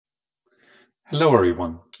Hello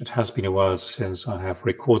everyone. It has been a while since I have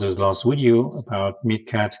recorded the last video about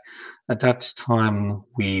MeerKAT. At that time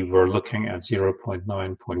we were looking at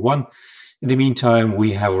 0.9.1. In the meantime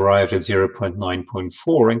we have arrived at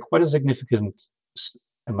 0.9.4 and quite a significant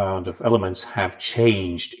amount of elements have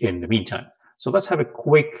changed in the meantime. So let's have a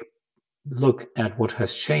quick look at what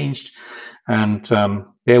has changed and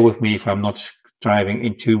bear with me if I'm not diving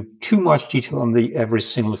into too much detail on every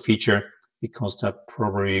single feature because that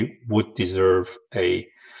probably would deserve a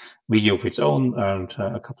video of its own, and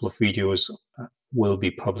a couple of videos will be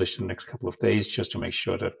published in the next couple of days just to make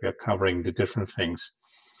sure that we are covering the different things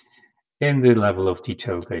in the level of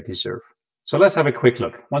detail they deserve. So let's have a quick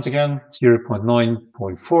look. Once again,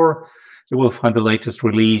 0.9.4, you will find the latest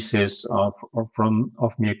releases of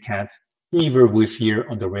MeerKAT either with here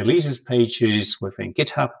on the releases pages within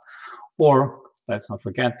GitHub, or let's not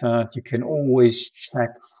forget that you can always check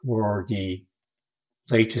for the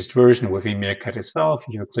latest version within MeerKAT itself.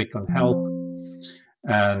 If you click on help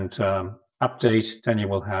and update, then you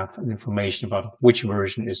will have an information about which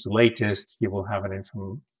version is the latest. You will have an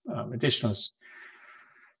additional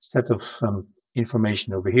set of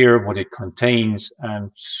information over here, what it contains,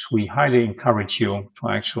 and we highly encourage you to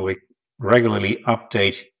actually regularly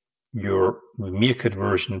update your MeerKAT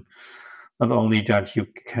version. Not only that you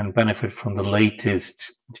can benefit from the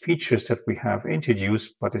latest features that we have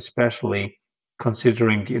introduced, but especially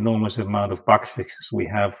considering the enormous amount of bug fixes we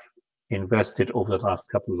have invested over the last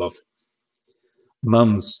couple of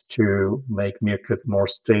months to make MeerKAT more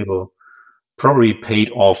stable, probably paid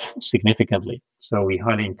off significantly. So we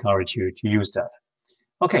highly encourage you to use that.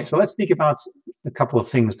 Okay, so let's speak about a couple of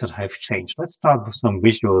things that have changed. Let's start with some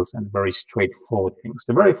visuals and very straightforward things.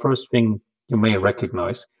 The very first thing you may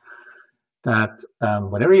recognize that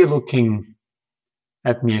whenever you're looking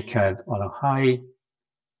at MeerKAT on a high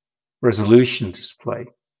resolution display,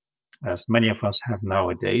 as many of us have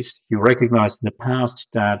nowadays, you recognize in the past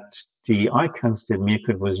that the icons that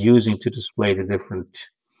MeerKAT was using to display the different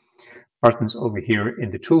buttons over here in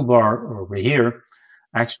the toolbar or over here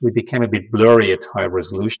actually became a bit blurry at high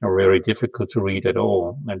resolution or very difficult to read at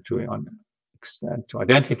all and to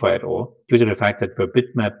identify at all due to the fact that we're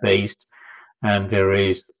bitmap based and there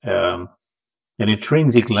is an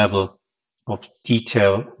intrinsic level of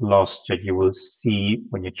detail loss that you will see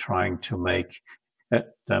when you're trying to make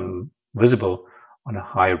them visible on a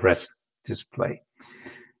high res display.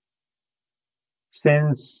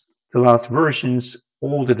 Since the last versions,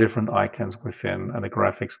 all the different icons within and the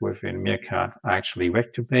graphics within MeerKAT are actually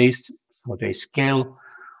vector-based, so they scale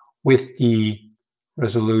with the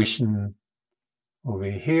resolution over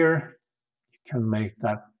here. You can make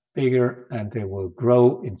that bigger and they will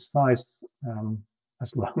grow in size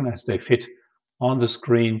as long as they fit on the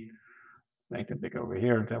screen. Make them bigger over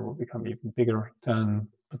here, they will become even bigger then,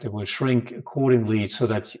 but they will shrink accordingly so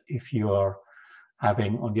that if you are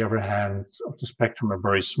having, on the other hand of the spectrum, a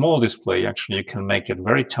very small display, actually you can make it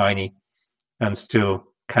very tiny and still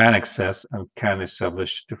can access and can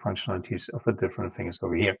establish the functionalities of the different things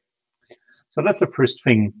over here. So that's the first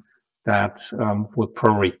thing that will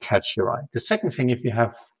probably catch your eye. The second thing, if you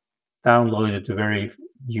have downloaded the very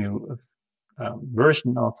new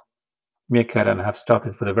version of MeerKAT and have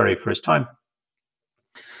started for the very first time,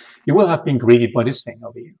 you will have been greeted by this thing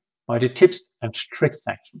over here, by the tips and tricks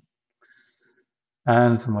section.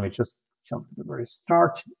 And I'm going to just jump to the very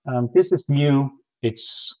start. This is new.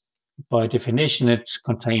 It's by definition, it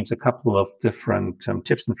contains a couple of different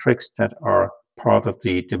tips and tricks that are part of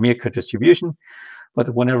the MeerKAT distribution.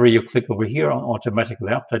 But whenever you click over here on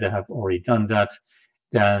automatically update, I have already done that,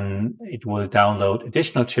 then it will download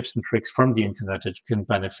additional tips and tricks from the internet that you can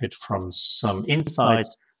benefit from some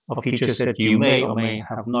insights of features that you may or may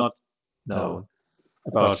have not known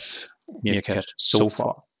about MeerKAT so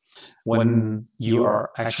far. When you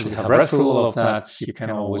are actually have read through all of that, you can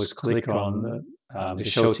always click on the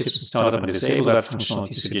show tips and startup and disable that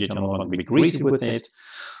functionality so you don't want to be greeted with it.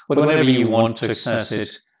 But whenever you want to access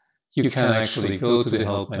it, you can actually go to the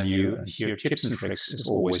help menu and here tips and tricks is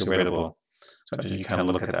always available. So that you can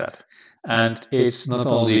look at that. And it not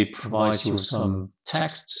only provides you some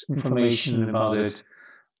text information about it,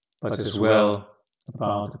 but as well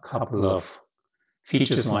about a couple of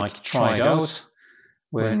features like try it out,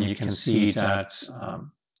 when you can see that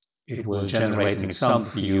it will generate an example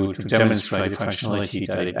for you to demonstrate the functionality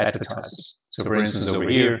that it advertises. So for instance, over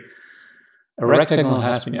here, a rectangle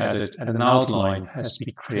has been added and an outline has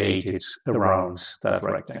been created around that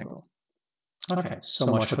rectangle. Okay, so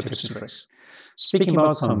much for tips and tricks. Speaking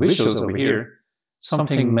about some visuals over here,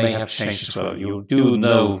 something may have changed as well. You do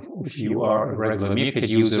know if you are a regular MeerKAT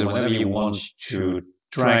user, whenever you want to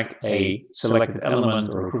drag a selected element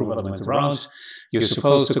or a group of elements around, you're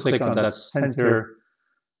supposed to click on that center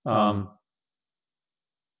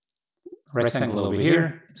rectangle over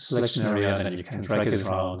here, selection area, and then you can drag it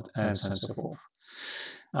around and so on and so forth.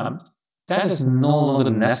 That is no longer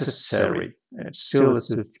necessary. It still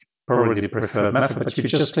is probably the preferred method, but you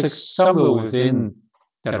just click somewhere within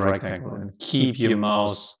that rectangle and keep your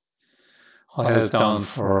mouse held down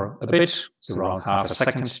for a bit. It's around half a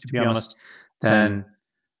second, to be honest. Then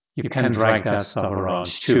you can drag that stuff around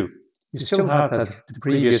too. You still have that the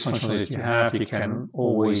previous functionality you have. You can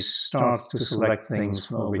always start to select things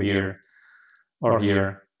from over here or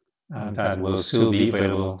here, and that will still be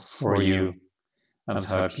available for you and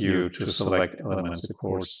help you to select elements, of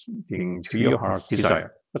course, being to your heart's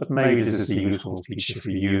desire. But maybe this is a useful feature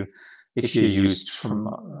for you if you're used to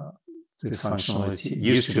the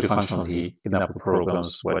functionality in Apple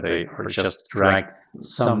programs where they are just drag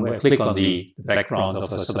somewhere, click on the background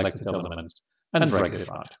of a selected element and drag it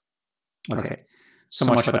around. Okay, so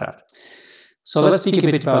much for that. So let's speak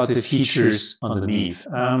a bit about the features underneath.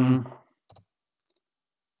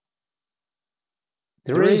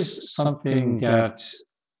 There is something that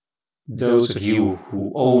those of you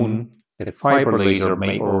who own a fiber laser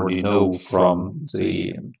may already know from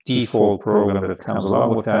the default program that comes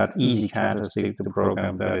along with that. EasyCAD is the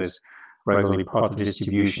program that is regularly part of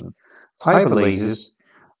distribution. Fiber lasers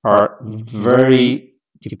are very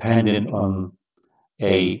dependent on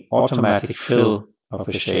an automatic fill of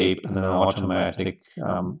a shape and an automatic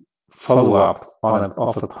follow-up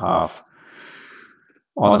of a path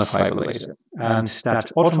on a fiber laser. And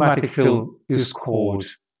that automatic fill is called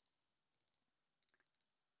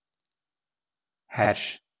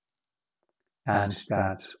hatch, and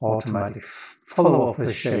that automatic follow of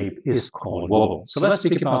the shape is called wobble. So let's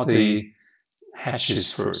speak about the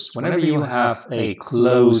hatches first. Whenever you have a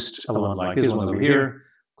closed element like this one over here,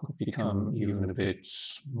 it could become even a bit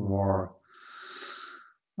more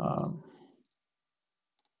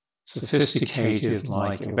sophisticated,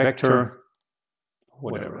 like a vector,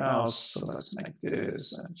 whatever else. So let's make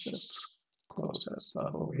this and just close that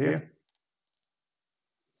stuff over here.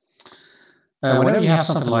 Whenever you have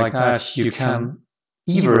something like that, you can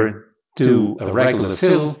either do a regular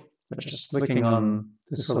fill, just clicking on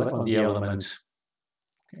the element.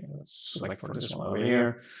 Okay, let's select for this one over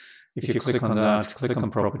here. If you click on that, click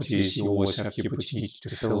on properties, you always have the opportunity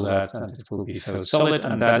to fill that, and it will be filled solid,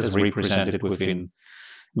 and that is represented within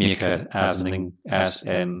MeerK as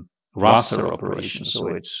an raster operation. So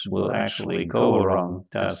it will actually go around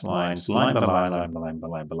those lines, line by line, line by line by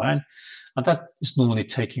line by line. And that is normally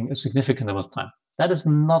taking a significant amount of time. That is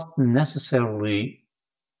not necessarily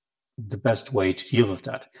the best way to deal with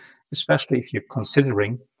that, especially if you're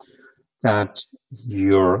considering that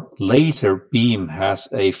your laser beam has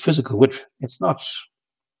a physical width. It's not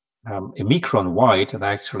a micron wide, and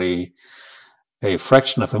actually a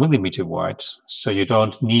fraction of a millimeter wide. So you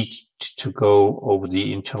don't need to go over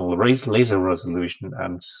the internal laser resolution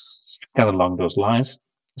and scan along those lines,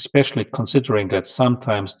 especially considering that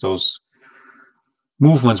sometimes those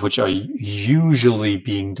movements, which are usually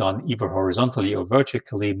being done either horizontally or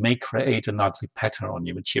vertically, may create an ugly pattern on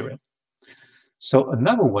your material. So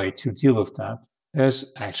another way to deal with that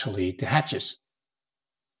is actually the hatches.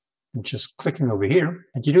 I'm just clicking over here,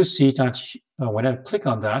 and you do see that when I click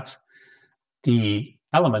on that, the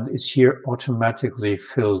element is here automatically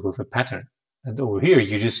filled with a pattern. And over here,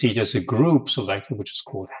 you just see there's a group selected, which is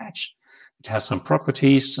called hatch. It has some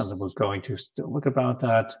properties, and we're going to still look about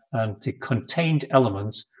that. And the contained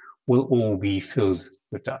elements will all be filled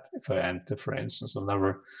with that. If I enter, for instance,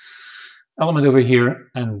 another element over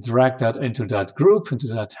here and drag that into that group, into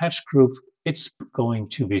that hatch group, it's going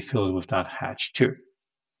to be filled with that hatch too.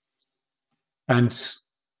 And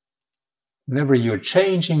whenever you're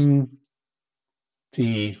changing let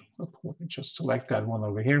me just select that one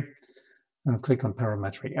over here and click on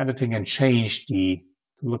parametric editing and change the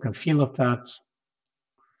look and feel of that.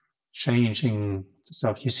 Changing the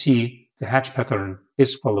stuff, you see the hatch pattern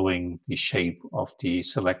is following the shape of the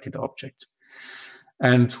selected object.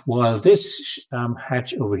 And while this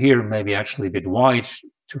hatch over here may be actually a bit wide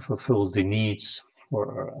to fulfill the needs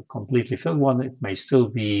for a completely filled one, it may still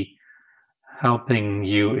be helping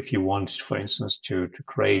you if you want, for instance, to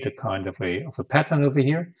create a kind of a pattern over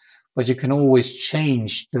here. But you can always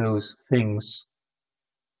change those things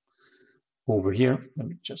over here. Let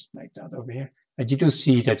me just make that over here. And you do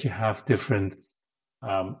see that you have different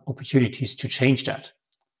opportunities to change that.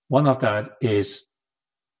 One of that is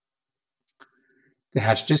the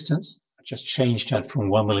hatch distance. I just changed that from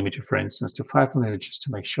 1 millimeter, for instance, to 5 millimeters, just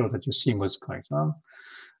to make sure that you see what's going on.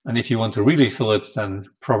 And if you want to really fill it, then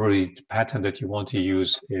probably the pattern that you want to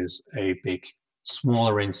use is a big,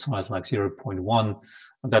 smaller in size, like 0.1.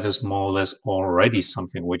 And that is more or less already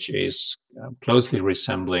something which is closely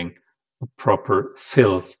resembling a proper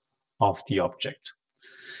fill of the object.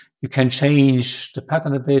 You can change the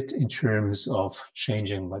pattern a bit in terms of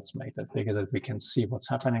changing, let's make that bigger that we can see what's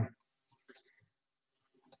happening.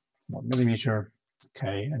 1 millimeter,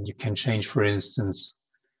 okay, and you can change, for instance,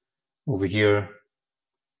 over here,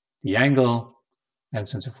 the angle, and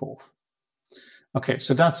so forth. Okay,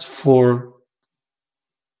 so that's for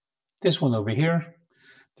this one over here.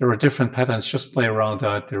 There are different patterns, just play around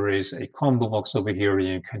that. There is a combo box over here.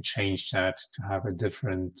 You can change that to have a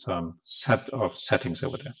different set of settings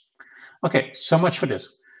over there. Okay, so much for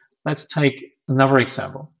this. Let's take another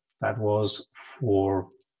example. That was for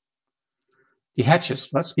the hatches.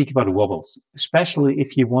 Let's speak about wobbles, especially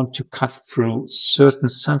if you want to cut through certain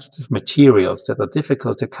sensitive materials that are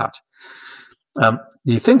difficult to cut.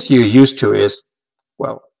 The things you're used to is,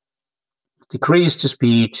 well, decrease the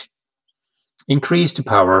speed, increase the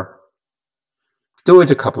power, do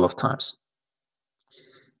it a couple of times,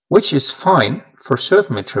 which is fine for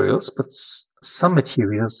certain materials, but some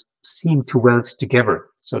materials seem to weld together,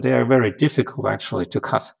 so they are very difficult actually to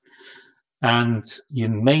cut. And you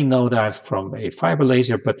may know that from a fiber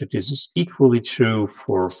laser, but it is equally true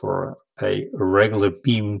for a regular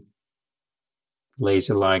beam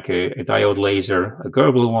laser, like a diode laser, a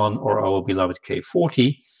Gerbil one, or our beloved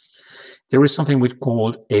K40. There is something we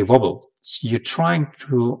call a wobble. So you're trying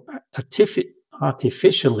to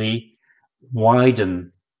artificially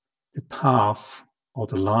widen the path or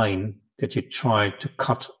the line that you try to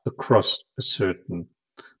cut across a certain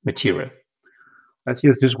material. Let's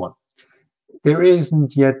use this one. There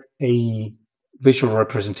isn't yet a visual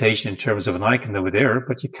representation in terms of an icon over there,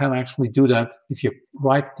 but you can actually do that if you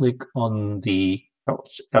right-click on the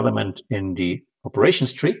element in the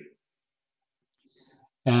operations tree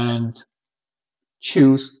and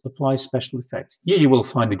choose Apply Special Effect. Here you will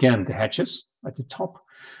find again the hatches at the top,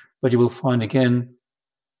 but you will find again,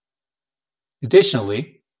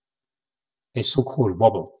 additionally, a so-called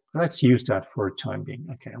wobble. Let's use that for a time being.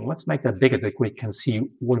 Okay, and let's make that bigger that we can see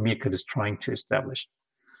what MeerK40t is trying to establish.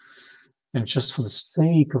 And just for the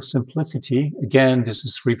sake of simplicity, again, this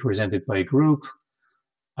is represented by a group.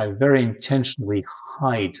 I very intentionally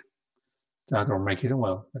hide that or make it,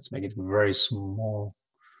 well, let's make it very small.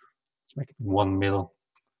 Let's make it 1 mil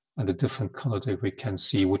and a different color that we can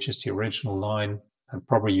see, which is the original line. And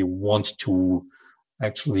probably you want to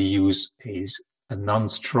actually use a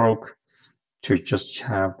non-stroke to just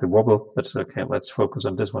have the wobble, but okay, let's focus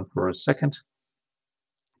on this one for a second.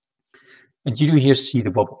 And you do here see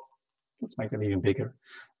the wobble. Let's make it even bigger.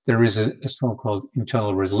 There is a so-called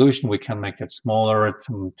internal resolution. We can make it smaller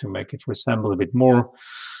to make it resemble a bit more,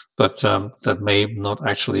 but that may not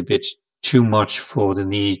actually be too much for the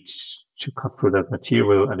need to cut through that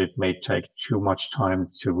material, and it may take too much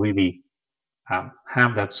time to really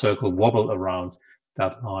have that circle wobble around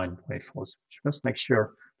that line. Wait for it. Just make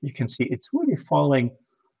sure you can see it's really following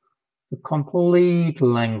the complete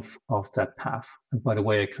length of that path. And by the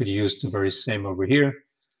way, I could use the very same over here.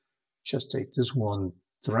 Just take this one,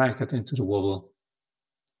 drag it into the wobble.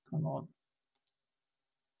 Come on.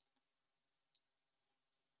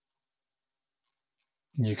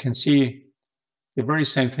 And you can see the very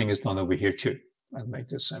same thing is done over here too. I'll make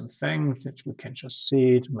the same thing that we can just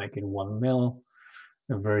see it, make it 1 mil,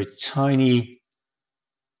 a very tiny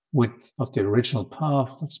width of the original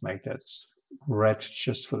path. Let's make that red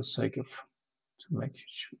just for the sake of, to make,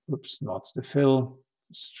 oops, not the fill,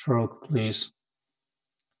 stroke, please.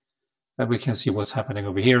 That we can see what's happening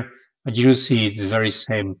over here. And you see the very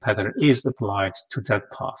same pattern is applied to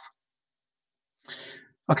that path.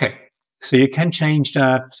 Okay, so you can change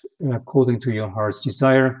that according to your heart's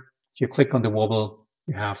desire. If you click on the wobble,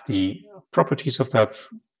 you have the properties of that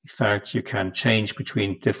effect. You can change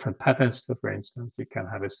between different patterns. So for instance, you can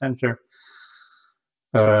have a center.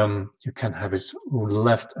 You can have it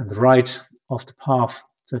left and right of the path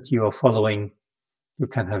that you are following. You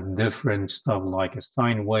can have different stuff like a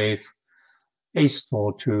sine wave, a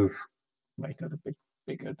sawtooth. Make that a bit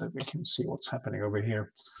bigger that we can see what's happening over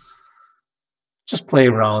here. Just play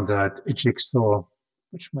around that a jigsaw,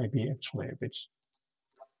 which may be actually a bit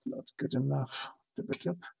not good enough.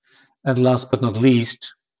 And last but not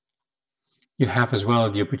least, you have as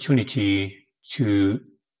well the opportunity to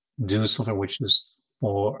do something which is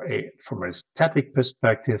more from a static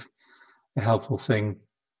perspective, a helpful thing.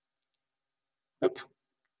 Yep.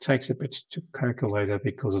 Takes a bit to calculate it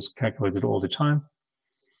because it's calculated all the time.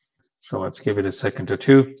 So let's give it a second or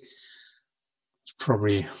two. It's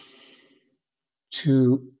probably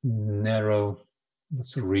too narrow.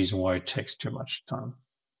 That's the reason why it takes too much time.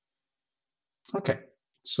 Okay,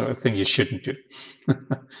 so I think you shouldn't do.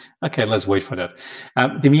 Okay, let's wait for that.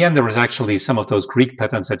 The meander is actually some of those Greek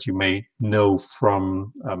patterns that you may know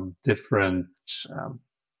from different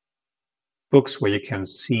books where you can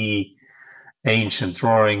see ancient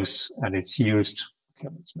drawings, and it's used. Okay,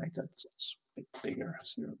 let's make that a bit bigger,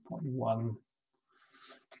 0.1.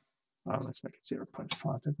 Let's make it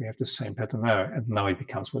 0.5. We have the same pattern now, and now it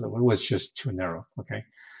becomes whatever. It was just too narrow. Okay,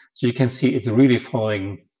 so you can see it's really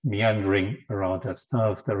following, meandering around that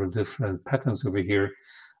stuff. There are different patterns over here,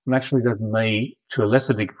 and actually that may, to a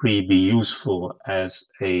lesser degree, be useful as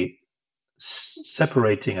a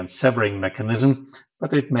separating and severing mechanism,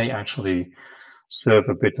 but it may actually serve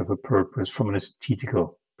a bit of a purpose from an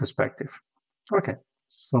aesthetical perspective. Okay,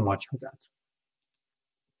 so much for that.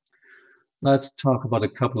 Let's talk about a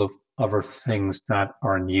couple of other things that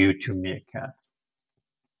are new to MeerKAT.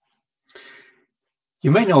 You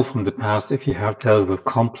may know from the past, if you have dealt with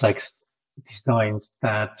complex designs,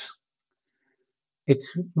 that it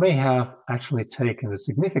may have actually taken a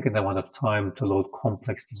significant amount of time to load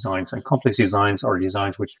complex designs. And complex designs are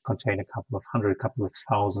designs which contain a couple of hundred, a couple of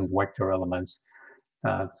thousand vector elements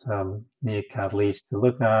that MeerKAT needs to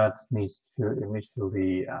look at, needs to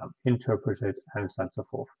initially interpret it, and so on and so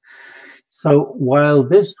forth. So while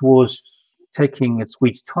this was taking its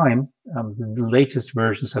sweet time, the latest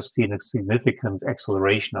versions have seen a significant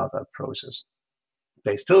acceleration of that process.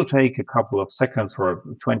 They still take a couple of seconds or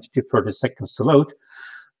 20 to 30 seconds to load,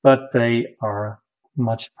 but they are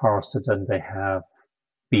much faster than they have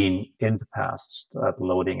been in the past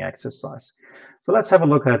loading exercise. So let's have a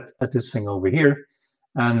look at this thing over here.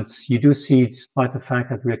 And you do see, despite the fact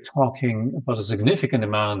that we're talking about a significant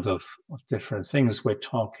amount of different things, we're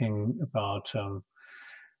talking about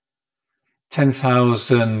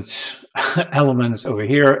 10,000 elements over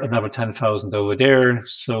here, another 10,000 over there.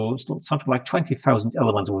 So something like 20,000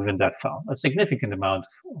 elements within that file, a significant amount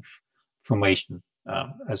of information,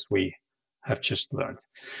 as we have just learned.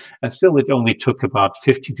 And still, it only took about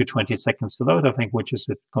 15 to 20 seconds to load, I think, which is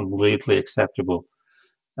a completely acceptable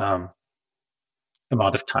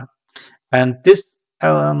amount of time. And this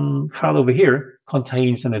file over here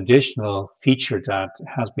contains an additional feature that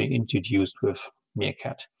has been introduced with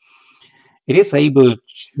MeerKAT. It is able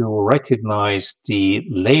to recognize the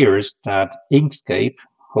layers that Inkscape,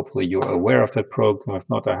 hopefully you're aware of that program. If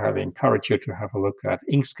not, I have encouraged you to have a look at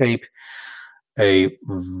Inkscape, a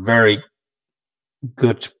very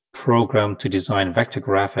good program to design vector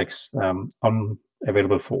graphics,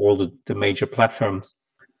 available for all the major platforms,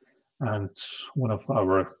 and one of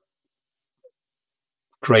our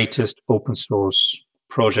greatest open source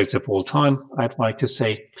projects of all time, I'd like to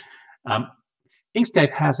say.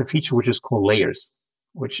 Inkscape has a feature which is called layers,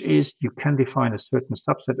 which is you can define a certain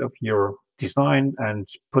subset of your design and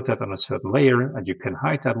put that on a certain layer, and you can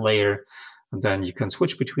hide that layer, and then you can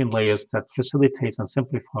switch between layers. That facilitates and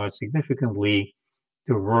simplifies significantly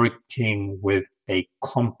the working with a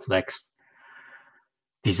complex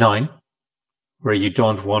design where you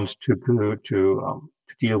don't want to go to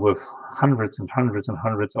deal with hundreds and hundreds and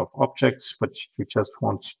hundreds of objects, but you just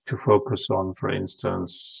want to focus on, for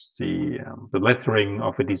instance, the lettering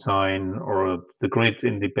of a design or the grid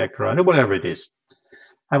in the background or whatever it is.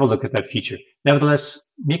 Have a look at that feature. Nevertheless,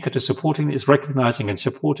 MeerKAT is recognizing and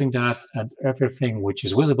supporting that, and everything which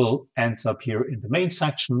is visible ends up here in the main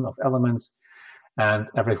section of elements, and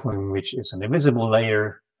everything which is an invisible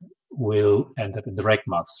layer will end up in the rect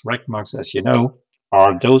marks. Rect marks, as you know,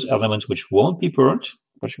 are those elements which won't be burned,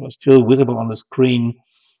 but are still visible on the screen,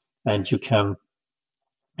 and you can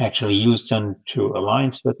actually use them to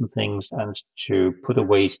align certain things and to put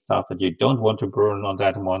away stuff that you don't want to burn on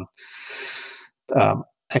that one.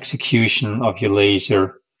 Execution of your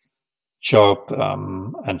laser job,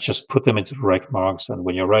 and just put them into the rect marks, and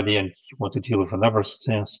when you're ready and you want to deal with another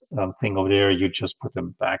thing over there, you just put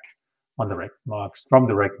them back on the rect marks, from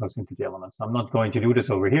the rect marks into the elements. I'm not going to do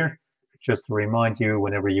this over here, just to remind you,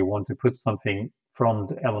 whenever you want to put something from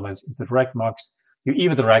the elements into the rect marks, you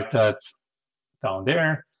either drag that down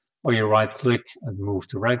there, or you right click and move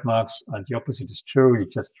to rect marks, and the opposite is true. You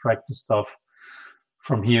just drag the stuff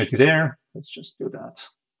from here to there. Let's just do that,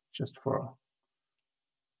 just for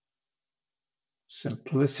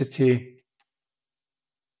simplicity.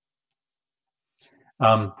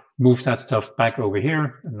 Move that stuff back over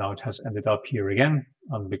here, and now it has ended up here again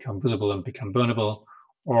and become visible and become burnable.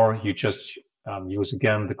 Or you just use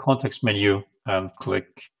again the context menu and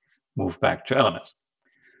click move back to elements.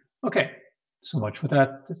 Okay, so much for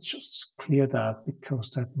that. Let's just clear that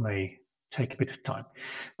because that may take a bit of time.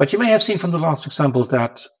 But you may have seen from the last example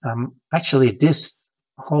that actually this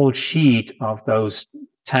whole sheet of those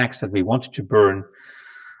tags that we wanted to burn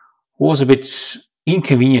was a bit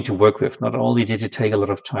inconvenient to work with. Not only did it take a lot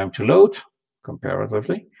of time to load,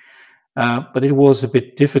 comparatively, but it was a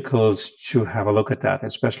bit difficult to have a look at that,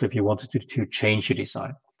 especially if you wanted to change your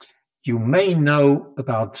design. You may know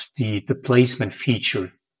about the placement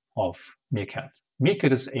feature of MeerK40t.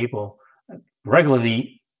 MeerK40t is able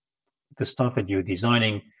regularly, the stuff that you're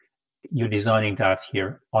designing that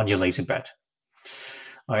here on your laser bed.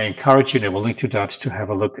 I encourage you, and I will link to that, to have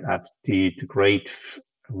a look at the great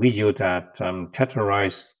video that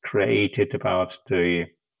Tetrarise created about the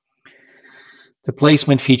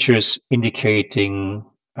placement features, indicating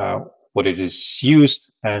what it is used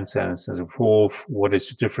and so forth, what is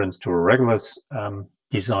the difference to a regular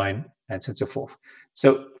design, and so forth.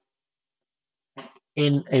 So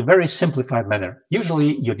in a very simplified manner,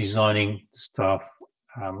 usually you're designing stuff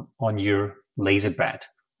on your laser bed,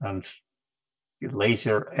 and your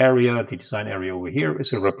laser area, the design area over here,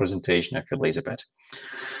 is a representation of your laser bed.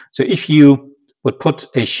 So if you would put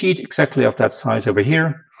a sheet exactly of that size over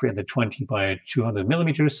here, 320 by 200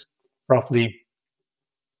 millimeters, roughly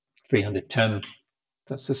 310,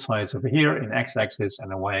 that's the size over here in x-axis, and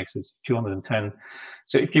the y-axis 210.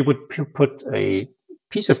 So if you would put a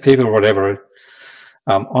piece of paper or whatever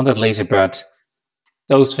on that laser bed,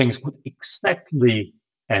 those things would exactly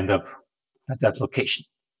end up at that location.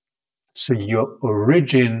 So your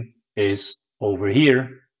origin is over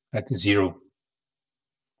here at the 0.0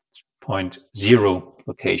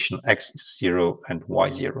 location, x0 and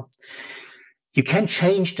y0. You can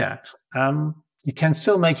change that. You can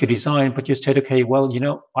still make your design, but you state, okay, well,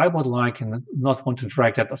 I would like and not want to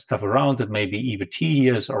drag that stuff around. That may be either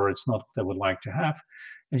tedious or it's not what I would like to have.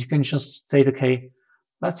 And you can just state, okay,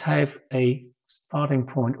 let's have a starting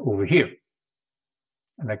point over here.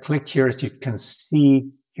 And I click here, as you can see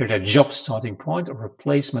here, that job starting point or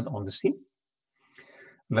replacement on the scene.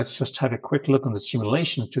 Let's just have a quick look on the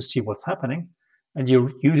simulation to see what's happening. And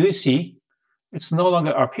you do see it's no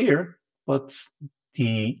longer up here, but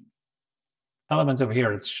the element over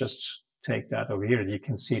here, let's just take that over here. You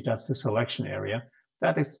can see that's the selection area.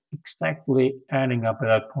 That is exactly ending up at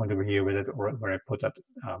that point over here with it, or where I put that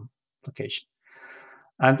location.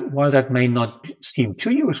 And while that may not seem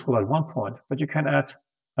too useful at one point, but you can add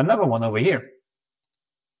another one over here,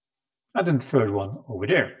 and then the third one over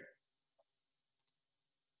there.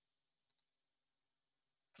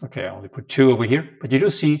 Okay, I only put two over here, but you do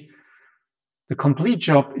see the complete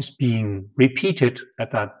job is being repeated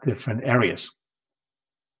at that different areas.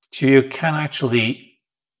 So you can actually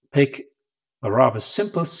pick a rather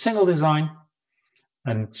simple single design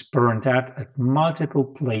and burn that at multiple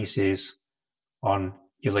places on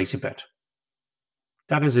your laser bed.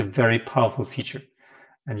 That is a very powerful feature.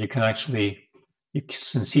 And you can see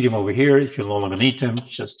them over here. If you no longer need them,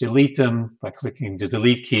 just delete them by clicking the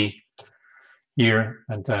delete key here,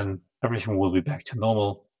 and then everything will be back to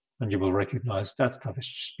normal, and you will recognize that stuff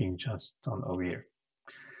is being just done over here.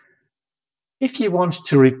 If you want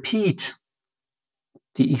to repeat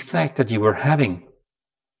the effect that you were having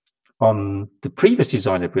on the previous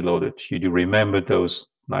design that we loaded, you do remember those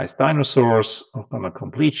nice dinosaurs on a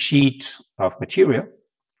complete sheet of material.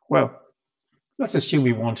 Well, let's assume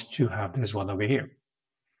we want to have this one over here.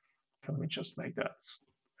 Let me just make that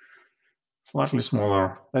slightly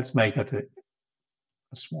smaller. Let's make that a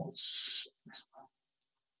small,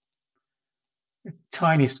 a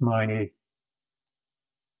tiny smiley.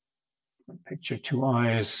 Picture two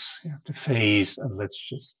eyes, you have the face, and let's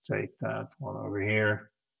just take that one over here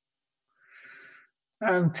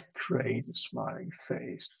and create a smiling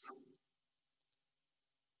face.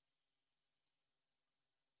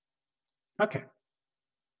 Okay,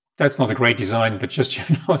 that's not a great design, but just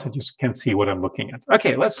that you can see what I'm looking at.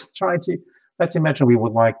 Okay, let's imagine we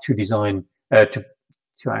would like to design to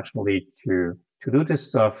do this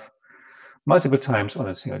stuff multiple times on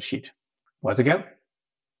a single sheet. Once again,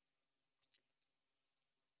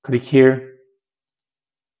 click here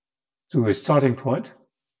to a starting point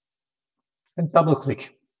and double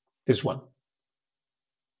click this one.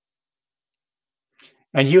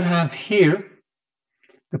 And you have here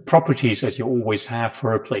the properties as you always have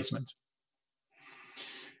for a placement.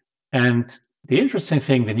 And the interesting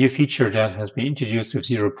thing, the new feature that has been introduced with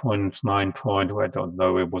 0.9 point, I don't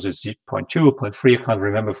know, it was a 0.2 or 0.3, I can't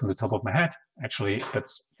remember from the top of my head, actually,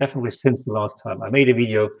 but definitely since the last time I made a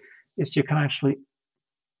video, is you can actually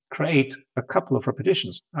create a couple of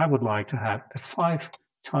repetitions. I would like to have a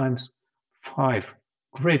 5x5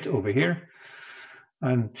 grid over here,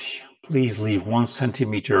 and please leave 1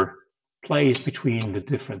 centimeter place between the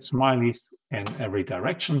different smileys in every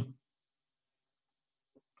direction.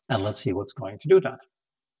 And let's see what's going to do that.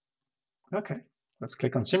 Okay, let's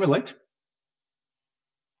click on simulate.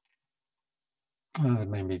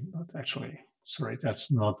 Maybe not actually. Sorry,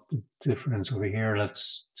 that's not the difference over here.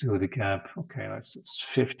 Let's do the gap. Okay, it's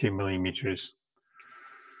 50 millimeters.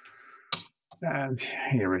 And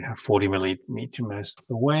here we have 40 millimeters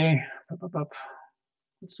away.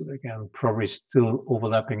 Let's do it again. Probably still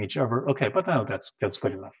overlapping each other. Okay, but now that's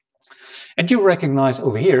good enough. And you recognize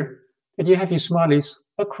over here that you have your smileys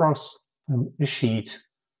across a sheet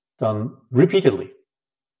done repeatedly.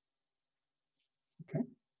 Okay.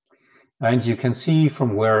 And you can see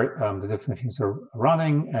from where the different things are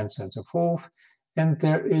running and so on and so forth. And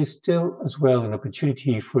there is still as well an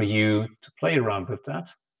opportunity for you to play around with that.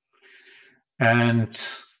 And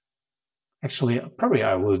actually, probably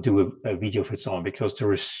I will do a video of its own because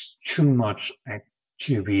there is too much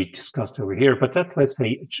to be discussed over here. But that's, let's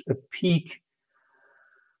say, a peek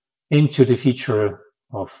into the feature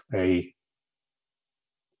of a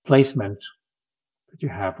placement that you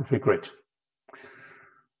have with a grid.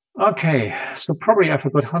 Okay, so probably I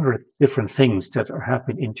forgot hundreds of different things that have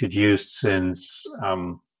been introduced since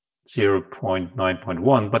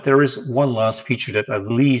 0.9.1, but there is one last feature that I at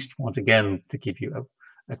least want again to give you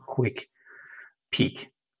a quick peek,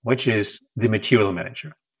 which is the material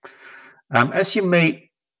manager. As you may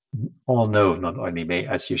all know, not only may,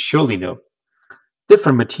 as you surely know,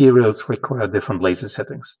 different materials require different laser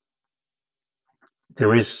settings.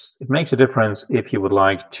 It makes a difference if you would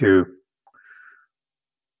like to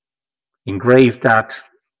engrave that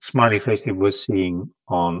smiley face you were seeing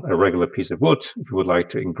on a regular piece of wood, if you would like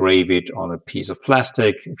to engrave it on a piece of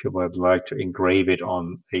plastic, if you would like to engrave it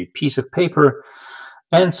on a piece of paper,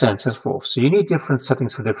 and so on and so forth. So you need different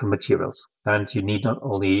settings for different materials. And you need not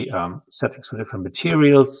only settings for different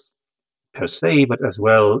materials per se, but as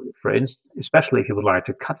well, for instance, especially if you would like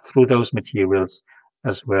to cut through those materials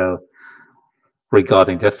as well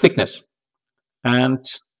regarding their thickness. And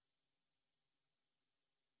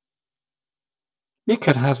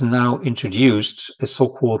MeerK40t has now introduced a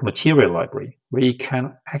so-called material library where you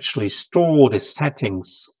can actually store the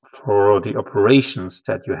settings for the operations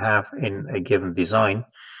that you have in a given design.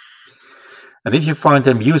 And if you find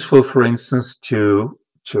them useful, for instance, to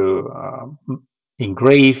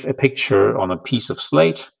engrave a picture on a piece of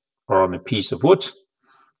slate or on a piece of wood,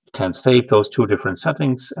 you can save those two different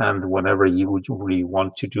settings. And whenever you would really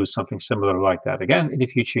want to do something similar like that again in the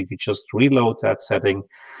future, you just reload that setting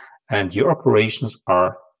and your operations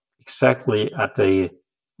are exactly at the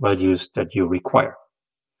values that you require.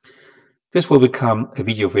 This will become a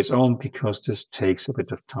video of its own because this takes a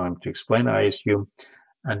bit of time to explain, I assume.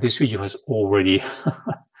 And this video has already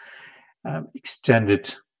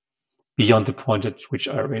extended beyond the point at which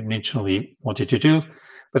I initially wanted to do.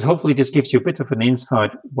 But hopefully this gives you a bit of an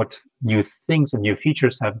insight what new things and new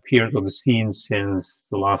features have appeared on the scene since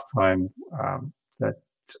the last time that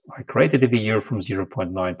I created a video from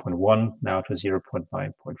 0.9.1 now to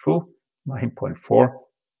 0.9.4.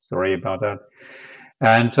 Sorry about that.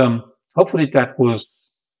 And hopefully that was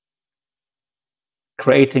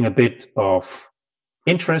creating a bit of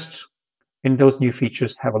interest in those new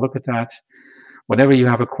features. Have a look at that. Whenever you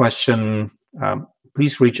have a question,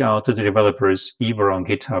 please reach out to the developers either on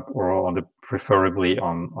GitHub or preferably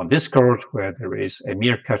on Discord, where there is a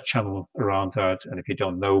MeerK40t channel around that. And if you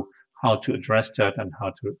don't know how to address that and how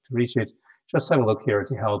to reach it, just have a look here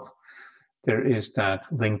to help. There is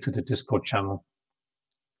that link to the Discord channel,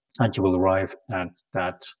 and you will arrive at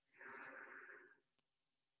that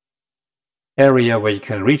area where you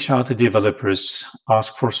can reach out to developers,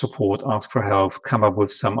 ask for support, ask for help, come up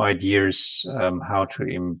with some ideas how to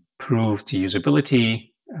improve the usability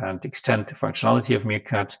and extend the functionality of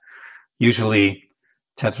MeerK40t. Usually,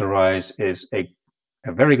 Tetherrise is a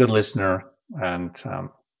very good listener, and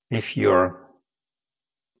if you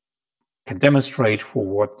can demonstrate for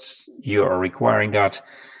what you are requiring that,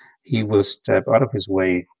 he will step out of his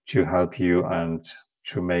way to help you and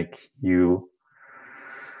to make you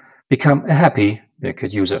become a happy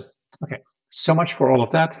MeerK40t user. Okay, so much for all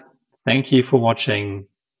of that. Thank you for watching.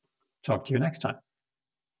 Talk to you next time.